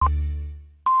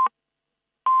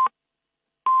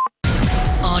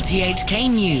RTHK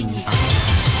News.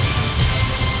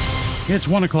 It's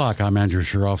 1 o'clock. I'm Andrew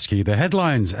Shirovsky. The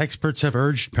headlines: experts have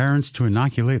urged parents to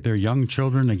inoculate their young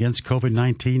children against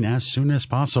COVID-19 as soon as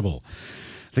possible.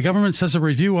 The government says a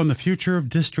review on the future of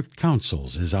district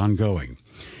councils is ongoing.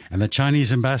 And the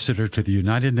Chinese ambassador to the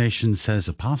United Nations says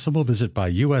a possible visit by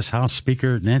U.S. House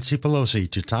Speaker Nancy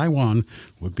Pelosi to Taiwan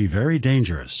would be very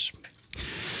dangerous.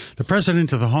 The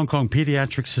president of the Hong Kong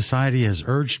Pediatric Society has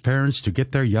urged parents to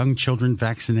get their young children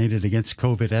vaccinated against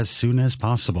COVID as soon as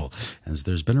possible, as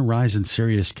there's been a rise in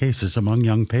serious cases among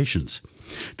young patients.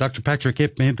 Dr. Patrick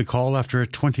Ip made the call after a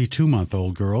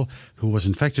 22-month-old girl who was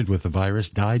infected with the virus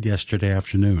died yesterday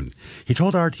afternoon. He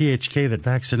told RTHK that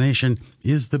vaccination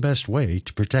is the best way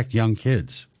to protect young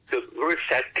kids. The very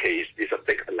sad case is a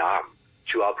big alarm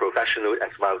to our professionals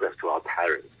as well as to our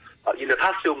parents. In the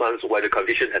past few months, where the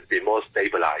condition has been more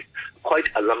stabilized, quite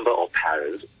a number of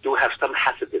parents do have some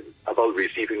hesitance about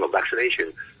receiving a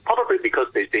vaccination, probably because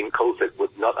they think COVID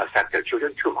would not affect their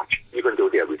children too much, even though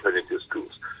they are returning to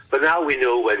schools. But now we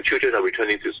know when children are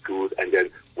returning to schools and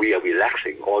then we are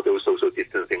relaxing all those social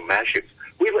distancing measures,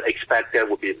 we would expect there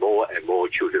would be more and more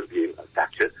children being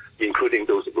affected, including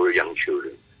those very young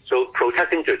children. So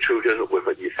protecting the children with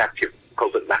an effective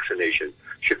COVID vaccination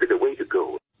should be the way to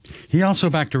go. He also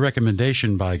backed a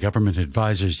recommendation by government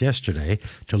advisors yesterday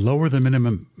to lower the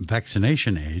minimum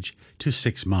vaccination age to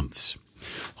 6 months.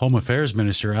 Home Affairs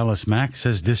Minister Alice Mak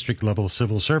says district-level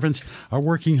civil servants are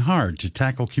working hard to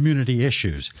tackle community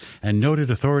issues and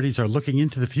noted authorities are looking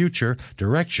into the future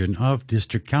direction of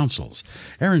district councils.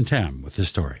 Aaron Tam with the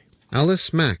story.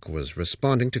 Alice Mak was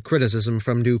responding to criticism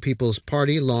from New People's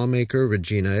Party lawmaker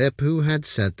Regina Ip, who had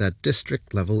said that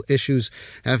district-level issues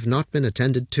have not been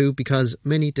attended to because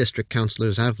many district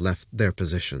councillors have left their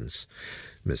positions.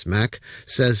 Ms. Mak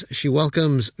says she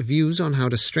welcomes views on how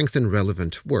to strengthen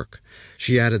relevant work.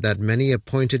 She added that many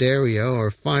appointed area or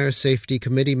fire safety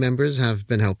committee members have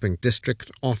been helping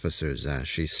district officers, as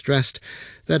she stressed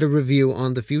that a review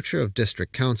on the future of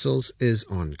district councils is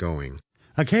ongoing.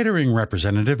 A catering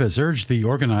representative has urged the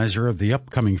organizer of the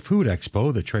upcoming Food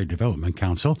Expo, the Trade Development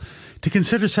Council, to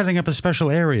consider setting up a special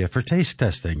area for taste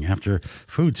testing after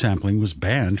food sampling was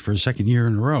banned for a second year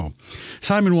in a row.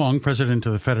 Simon Wong, president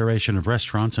of the Federation of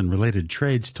Restaurants and Related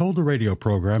Trades, told the radio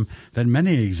program that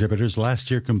many exhibitors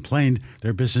last year complained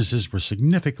their businesses were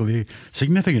significantly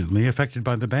affected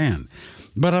by the ban.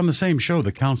 But on the same show,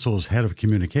 the council's head of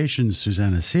communications,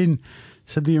 Susanna Sin,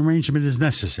 said the arrangement is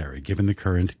necessary given the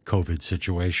current COVID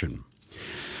situation.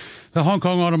 The Hong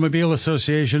Kong Automobile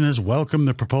Association has welcomed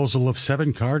the proposal of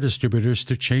 7 car distributors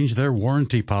to change their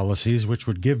warranty policies, which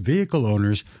would give vehicle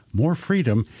owners more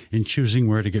freedom in choosing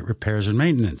where to get repairs and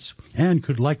maintenance, and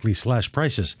could likely slash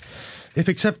prices. If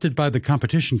accepted by the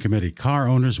Competition Committee, car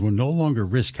owners will no longer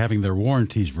risk having their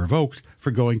warranties revoked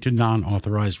for going to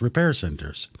non-authorized repair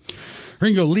centers.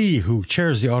 Ringo Lee, who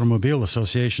chairs the Automobile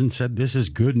Association, said this is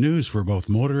good news for both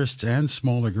motorists and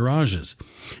smaller garages.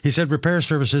 He said repair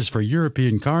services for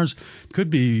European cars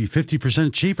could be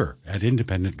 50% cheaper at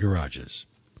independent garages.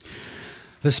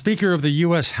 The Speaker of the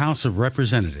U.S. House of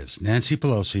Representatives, Nancy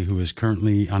Pelosi, who is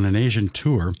currently on an Asian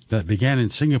tour that began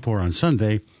in Singapore on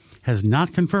Sunday, has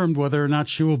not confirmed whether or not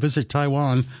she will visit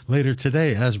Taiwan later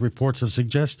today, as reports have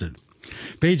suggested.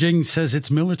 Beijing says its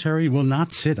military will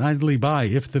not sit idly by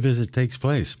if the visit takes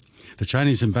place. The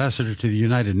Chinese ambassador to the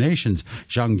United Nations,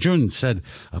 Zhang Jun, said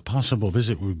a possible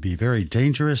visit would be very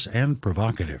dangerous and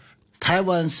provocative.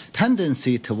 Taiwan's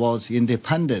tendency towards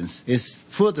independence is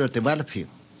further developing.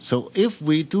 So if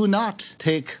we do not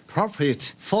take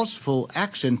appropriate forceful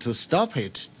action to stop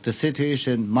it, the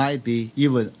situation might be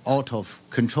even out of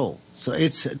control. So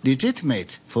it's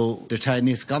legitimate for the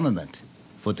Chinese government,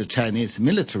 for the Chinese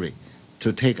military,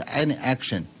 to take any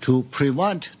action to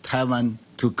prevent Taiwan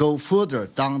to go further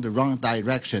down the wrong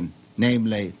direction,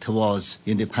 namely towards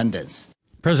independence.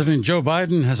 President Joe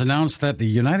Biden has announced that the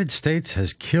United States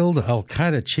has killed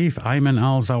al-Qaeda chief Ayman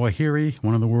al-Zawahiri,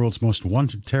 one of the world's most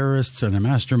wanted terrorists and a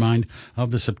mastermind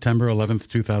of the September 11,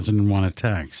 2001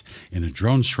 attacks, in a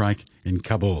drone strike in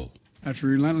Kabul. After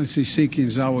relentlessly seeking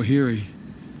Zawahiri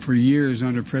for years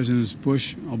under Presidents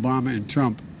Bush, Obama, and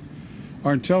Trump,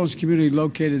 our intelligence community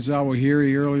located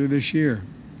Zawahiri earlier this year.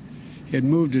 He had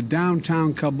moved to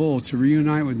downtown Kabul to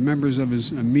reunite with members of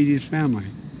his immediate family.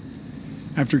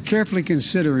 After carefully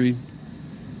considering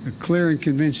the clear and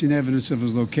convincing evidence of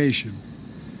his location,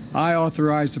 I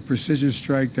authorized a precision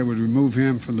strike that would remove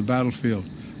him from the battlefield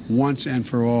once and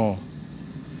for all.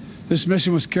 This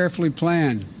mission was carefully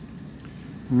planned,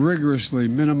 rigorously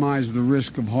minimized the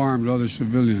risk of harm to other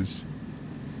civilians.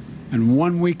 And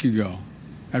 1 week ago,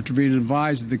 after being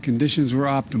advised that the conditions were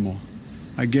optimal,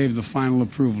 I gave the final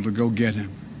approval to go get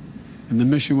him. And the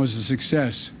mission was a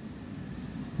success.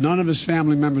 None of his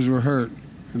family members were hurt,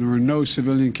 and there were no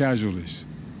civilian casualties.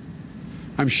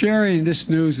 I'm sharing this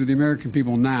news with the American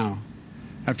people now,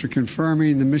 after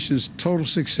confirming the mission's total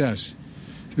success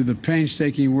through the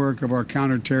painstaking work of our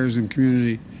counterterrorism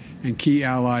community and key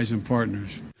allies and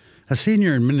partners. A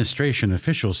senior administration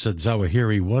official said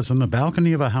Zawahiri was on the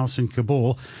balcony of a house in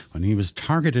Kabul when he was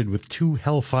targeted with 2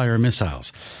 Hellfire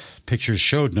missiles. Pictures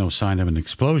showed no sign of an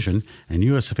explosion, and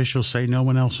U.S. officials say no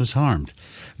one else was harmed.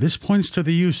 This points to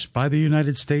the use by the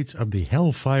United States of the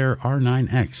Hellfire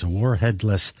R9X, a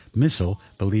warheadless missile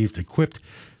believed equipped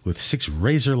with 6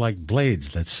 razor-like blades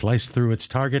that slice through its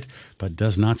target but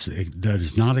does not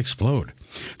explode.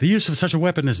 The use of such a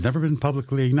weapon has never been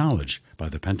publicly acknowledged by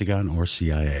the Pentagon or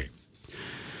CIA.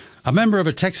 A member of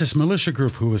a Texas militia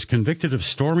group who was convicted of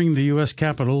storming the U.S.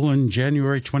 Capitol in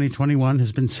January 2021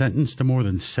 has been sentenced to more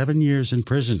than 7 years in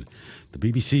prison. The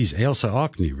BBC's Ailsa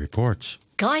Orkney reports.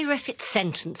 Guy Reffitt's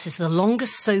sentence is the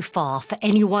longest so far for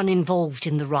anyone involved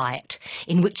in the riot,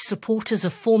 in which supporters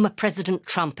of former President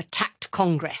Trump attacked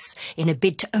Congress in a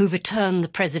bid to overturn the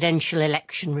presidential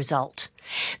election result.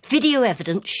 Video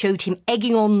evidence showed him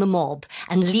egging on the mob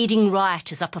and leading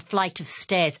rioters up a flight of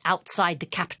stairs outside the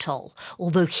Capitol,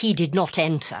 although he did not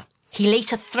enter. He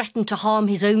later threatened to harm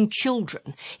his own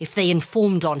children if they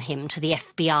informed on him to the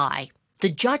FBI. The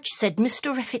judge said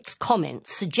Mr. Reffitt's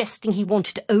comments suggesting he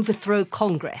wanted to overthrow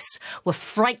Congress were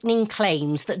frightening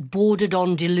claims that bordered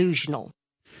on delusional.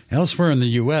 Elsewhere in the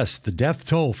U.S., the death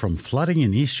toll from flooding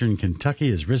in eastern Kentucky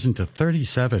has risen to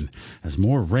 37 as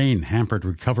more rain hampered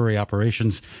recovery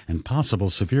operations and possible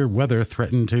severe weather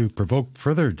threatened to provoke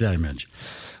further damage.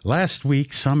 Last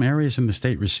week, some areas in the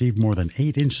state received more than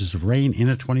 8 inches of rain in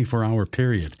a 24-hour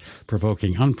period,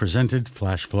 provoking unprecedented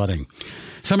flash flooding.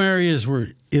 Some areas were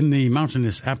in the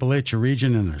mountainous Appalachia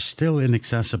region and are still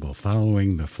inaccessible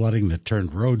following the flooding that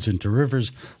turned roads into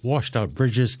rivers, washed out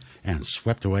bridges, and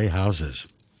swept away houses.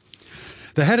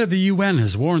 The head of the UN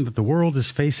has warned that the world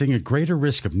is facing a greater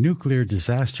risk of nuclear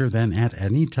disaster than at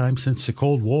any time since the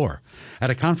Cold War. At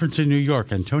a conference in New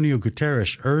York, Antonio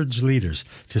Guterres urged leaders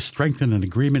to strengthen an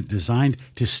agreement designed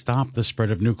to stop the spread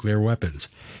of nuclear weapons.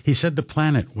 He said the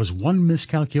planet was one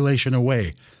miscalculation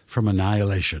away from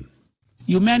annihilation.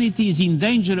 Humanity is in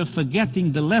danger of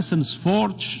forgetting the lessons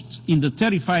forged in the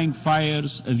terrifying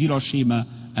fires of Hiroshima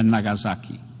and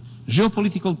Nagasaki.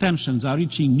 Geopolitical tensions are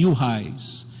reaching new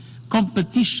highs.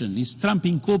 Competition is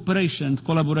trumping cooperation and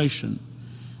collaboration.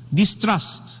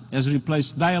 Distrust has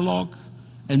replaced dialogue,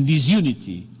 and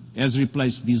disunity has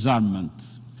replaced disarmament.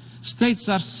 States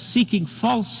are seeking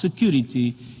false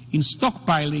security in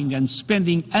stockpiling and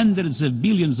spending hundreds of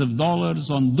billions of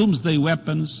dollars on doomsday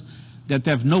weapons that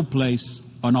have no place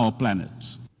on our planet.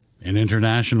 An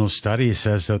international study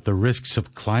says that the risks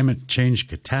of climate change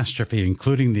catastrophe,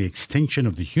 including the extinction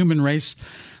of the human race,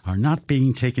 are not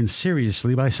being taken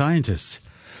seriously by scientists.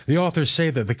 The authors say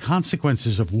that the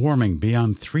consequences of warming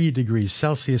beyond 3 degrees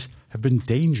Celsius have been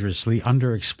dangerously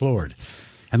underexplored,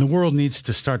 and the world needs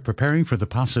to start preparing for the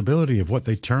possibility of what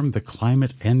they term the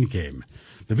climate endgame.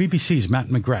 The BBC's Matt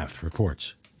McGrath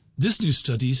reports. This new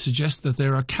study suggests that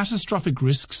there are catastrophic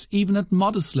risks even at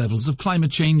modest levels of climate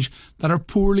change that are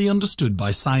poorly understood by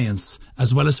science.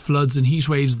 As well as floods and heat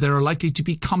waves, there are likely to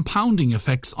be compounding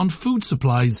effects on food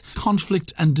supplies,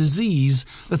 conflict and disease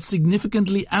that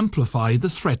significantly amplify the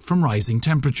threat from rising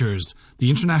temperatures.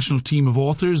 The international team of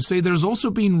authors say there's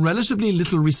also been relatively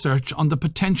little research on the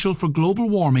potential for global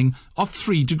warming of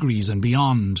 3 degrees and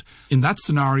beyond. In that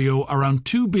scenario, around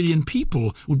 2 billion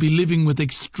people would be living with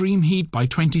extreme heat by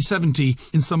 2070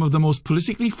 in some of the most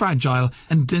politically fragile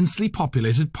and densely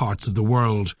populated parts of the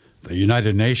world. The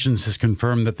United Nations has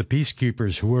confirmed that the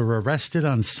peacekeepers who were arrested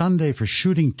on Sunday for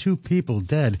shooting 2 people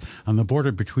dead on the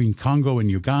border between Congo and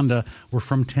Uganda were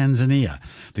from Tanzania.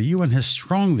 The UN has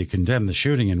strongly condemned the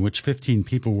shooting in which 15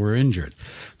 people were injured.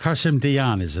 Qasim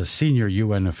Dian is a senior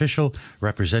UN official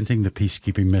representing the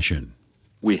peacekeeping mission.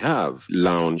 We have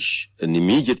launched an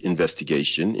immediate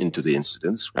investigation into the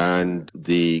incidents, and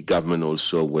the government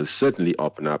also will certainly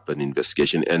open up an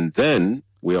investigation. And then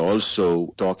we are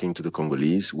also talking to the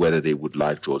Congolese whether they would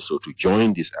like to also to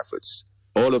join these efforts.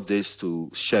 All of this to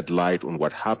shed light on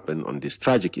what happened on this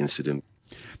tragic incident.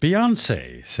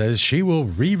 Beyoncé says she will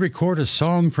re-record a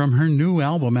song from her new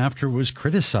album after it was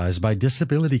criticized by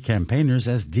disability campaigners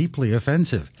as deeply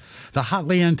offensive. The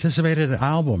hotly anticipated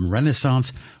album,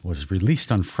 Renaissance, was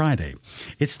released on Friday.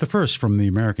 It's the first from the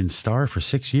American star for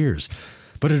 6 years.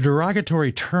 But a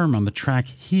derogatory term on the track,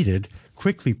 Heated,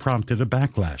 quickly prompted a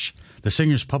backlash. The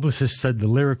singer's publicist said the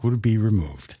lyric would be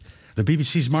removed. The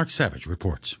BBC's Mark Savage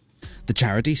reports. The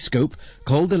charity, Scope,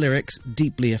 called the lyrics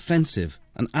deeply offensive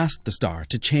and asked the star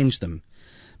to change them.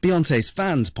 Beyoncé's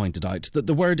fans pointed out that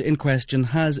the word in question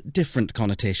has different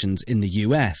connotations in the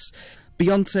US.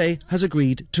 Beyoncé has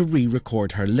agreed to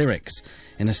re-record her lyrics.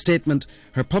 In a statement,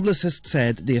 her publicist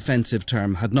said the offensive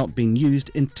term had not been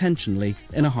used intentionally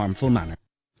in a harmful manner.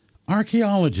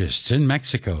 Archaeologists in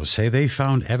Mexico say they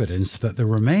found evidence that the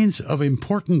remains of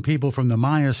important people from the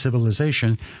Maya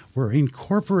civilization were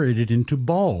incorporated into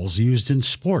balls used in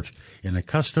sport, in a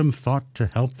custom thought to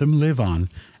help them live on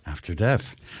after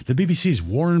death. The BBC's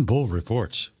Warren Bull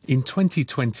reports. In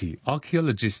 2020,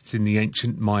 archaeologists in the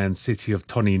ancient Mayan city of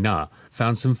Tonina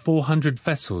found some 400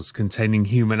 vessels containing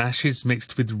human ashes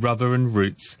mixed with rubber and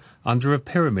roots under a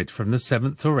pyramid from the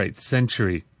 7th or 8th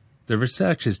century. The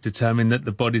researchers determined that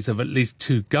the bodies of at least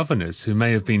 2 governors, who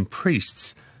may have been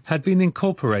priests, had been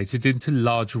incorporated into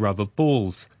large rubber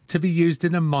balls to be used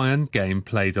in a Mayan game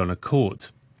played on a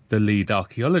court. The lead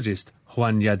archaeologist,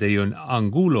 Juan Yadeun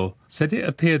Angulo, said it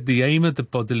appeared the aim of the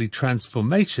bodily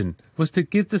transformation was to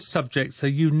give the subjects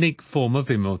a unique form of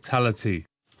immortality.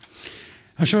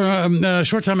 A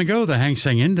short time ago, the Hang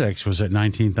Seng Index was at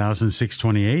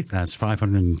 19,628. That's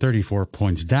 534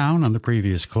 points down on the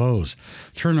previous close.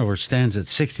 Turnover stands at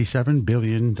 $67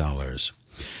 billion.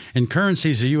 In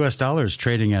currencies, the U.S. dollar is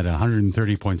trading at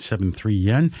 130.73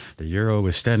 yen. The euro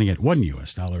is standing at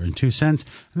 $1.02, and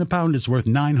the pound is worth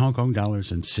 9 Hong Kong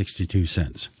dollars and 62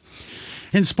 cents.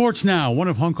 In sports now, one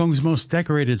of Hong Kong's most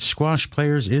decorated squash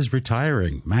players is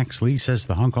retiring. Max Lee says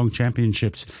the Hong Kong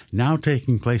Championships, now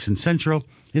taking place in Central,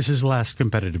 is his last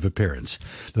competitive appearance.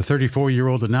 The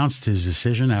 34-year-old announced his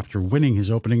decision after winning his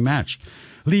opening match.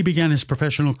 Lee began his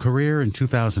professional career in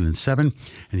 2007,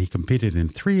 and he competed in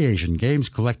 3 Asian Games,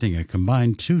 collecting a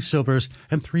combined 2 silvers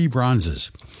and 3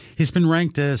 bronzes. He's been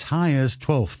ranked as high as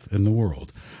 12th in the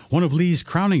world. One of Lee's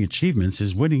crowning achievements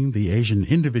is winning the Asian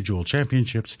Individual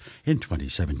Championships in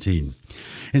 2017.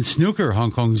 In snooker,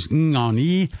 Hong Kong's Ng On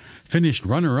Yi finished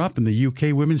runner-up in the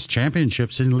UK Women's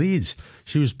Championships in Leeds.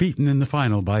 She was beaten in the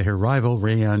final by her rival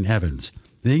Raeyan Evans.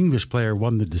 The English player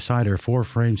won the decider 4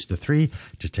 frames to 3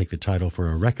 to take the title for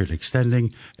a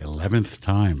record-extending 11th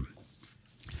time.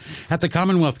 At the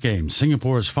Commonwealth Games,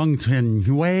 Singapore's Feng Tin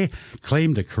Hui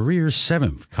claimed a career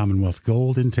 7th Commonwealth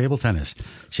gold in table tennis.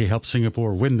 She helped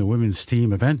Singapore win the women's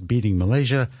team event, beating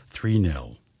Malaysia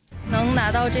 3-0.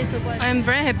 I am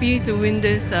very happy to win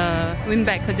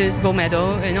back this gold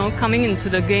medal. Coming into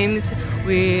the games,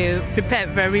 we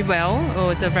prepared very well.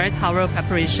 It's a very thorough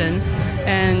preparation,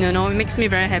 and it makes me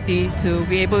very happy to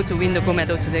be able to win the gold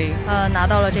medal today. 拿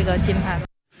到了这个金牌。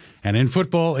 And in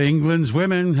football, England's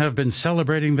women have been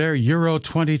celebrating their Euro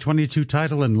 2022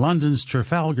 title in London's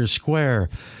Trafalgar Square.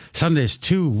 Sunday's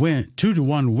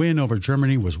 2-1 win over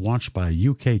Germany was watched by a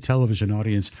UK television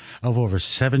audience of over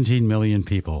 17 million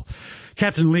people.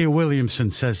 Captain Leah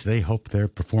Williamson says they hope their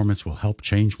performance will help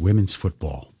change women's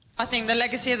football. I think the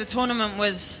legacy of the tournament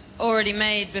was already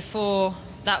made before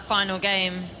that final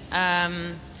game.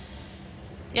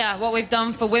 What we've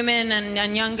done for women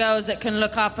and young girls that can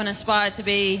look up and aspire to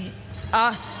be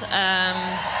us.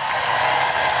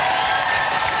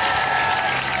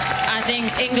 I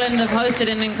think England have hosted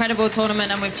an incredible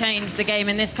tournament, and we've changed the game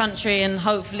in this country and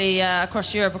hopefully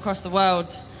across Europe, across the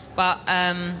world. But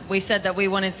we said that we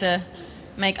wanted to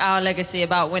make our legacy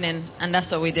about winning, and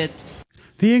that's what we did.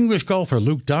 The English golfer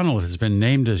Luke Donald has been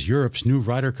named as Europe's new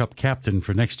Ryder Cup captain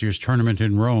for next year's tournament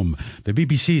in Rome. The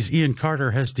BBC's Ian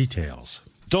Carter has details.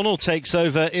 Donald takes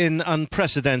over in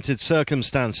unprecedented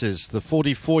circumstances. The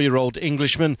 44-year-old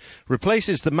Englishman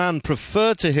replaces the man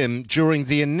preferred to him during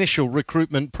the initial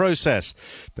recruitment process.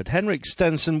 But Henrik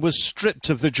Stenson was stripped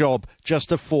of the job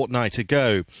just a fortnight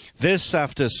ago. This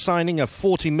after signing a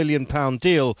 £40 million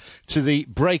deal to the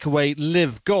breakaway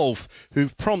Liv Golf,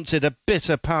 who've prompted a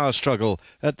bitter power struggle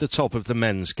at the top of the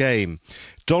men's game.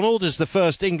 Donald is the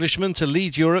first Englishman to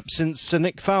lead Europe since Sir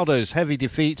Nick Faldo's heavy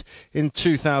defeat in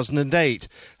 2008.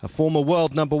 A former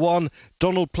world number 1,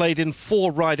 Donald played in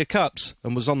 4 Ryder Cups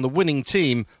and was on the winning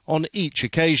team on each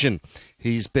occasion.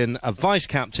 He's been a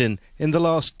vice-captain in the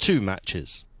last 2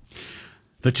 matches.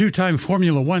 The 2-time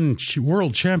Formula One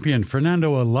world champion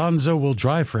Fernando Alonso will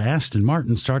drive for Aston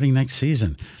Martin starting next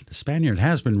season. The Spaniard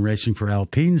has been racing for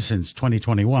Alpine since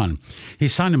 2021. He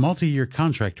signed a multi-year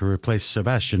contract to replace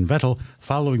Sebastian Vettel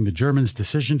following the German's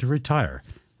decision to retire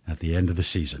at the end of the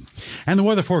season. And the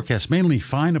weather forecast, mainly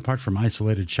fine apart from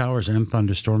isolated showers and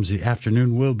thunderstorms. The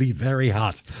afternoon will be very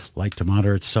hot, light to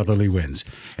moderate southerly winds.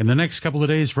 In the next couple of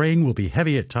days, rain will be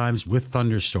heavy at times with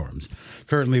thunderstorms.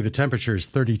 Currently, the temperature is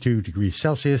 32 degrees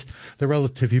Celsius. The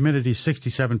relative humidity is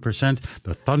 67%.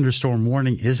 The thunderstorm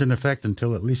warning is in effect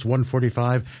until at least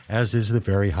 1:45, as is the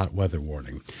very hot weather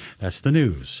warning. That's the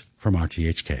news from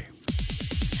RTHK.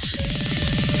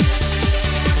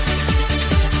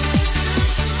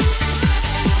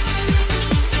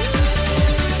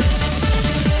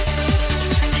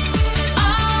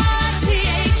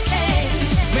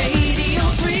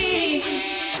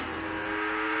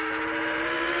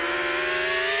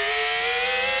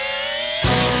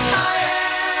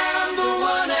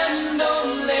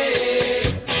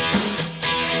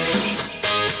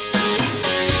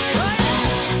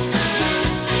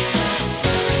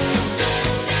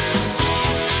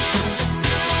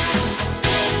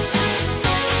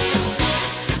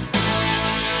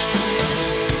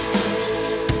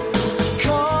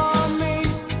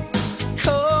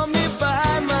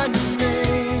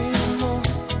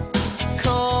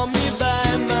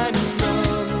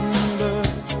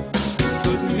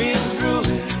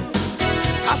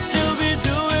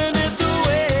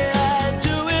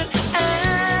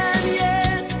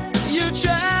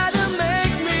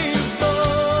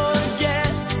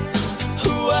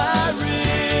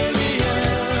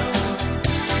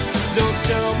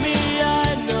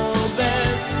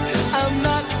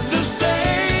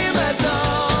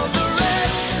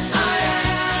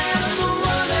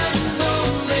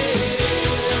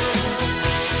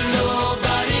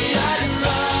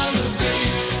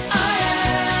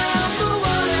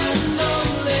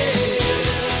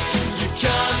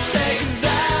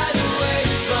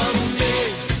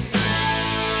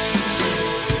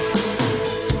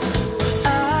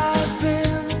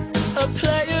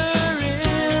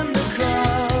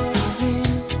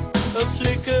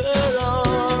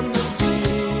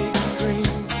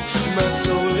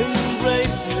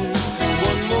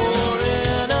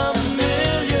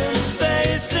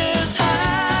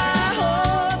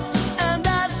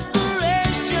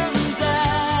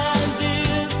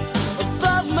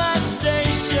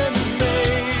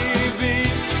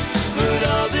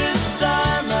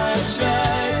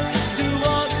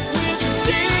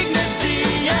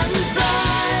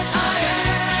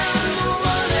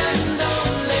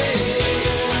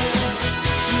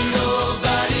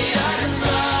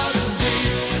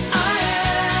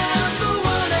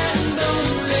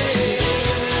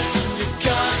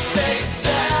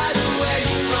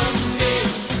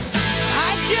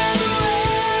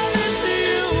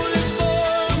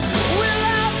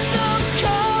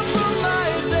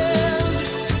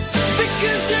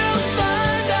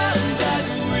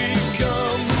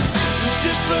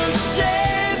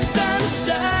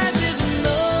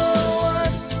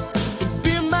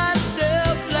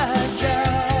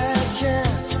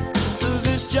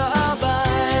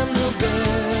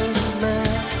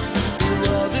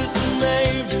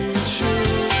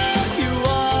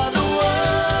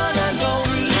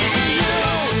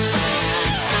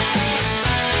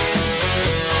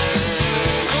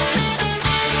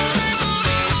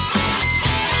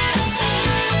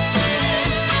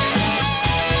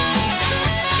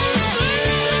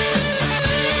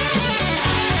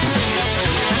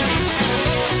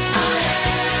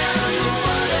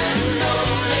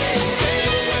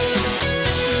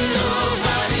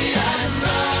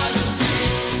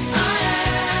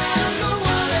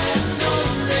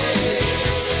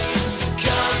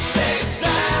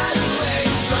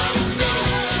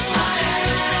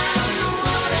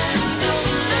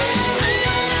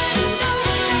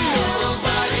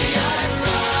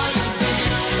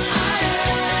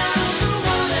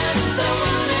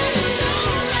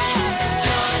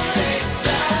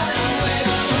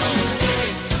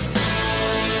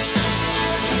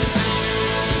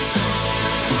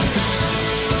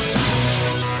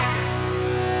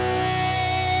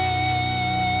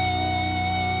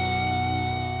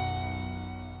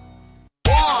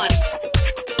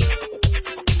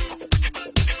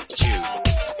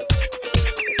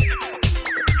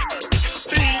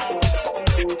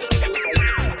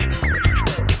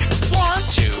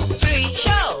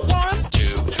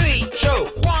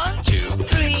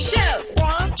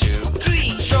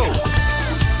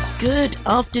 Good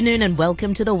afternoon and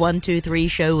welcome to the 123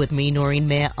 show with me, Noreen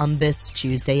Mayer, on this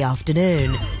Tuesday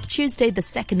afternoon. Tuesday the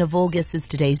 2nd of August is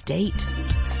today's date.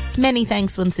 Many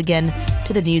thanks once again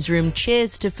to the newsroom.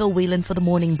 Cheers to Phil Whelan for the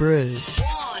morning brew.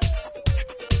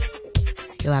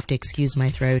 You'll have to excuse my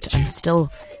throat. I'm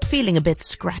still Feeling a bit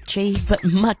scratchy, but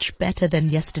much better than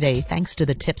yesterday thanks to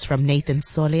the tips from Nathan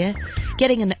Solier.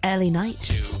 Getting an early night?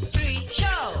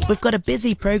 We've got a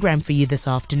busy program for you this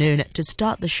afternoon. To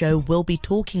start the show, we'll be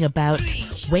talking about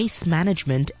waste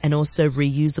management and also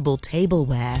reusable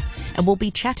tableware. And we'll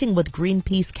be chatting with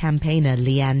Greenpeace campaigner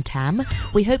Leanne Tam.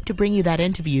 We hope to bring you that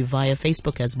interview via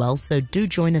Facebook as well, so do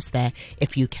join us there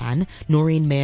if you can. Noreen Mayer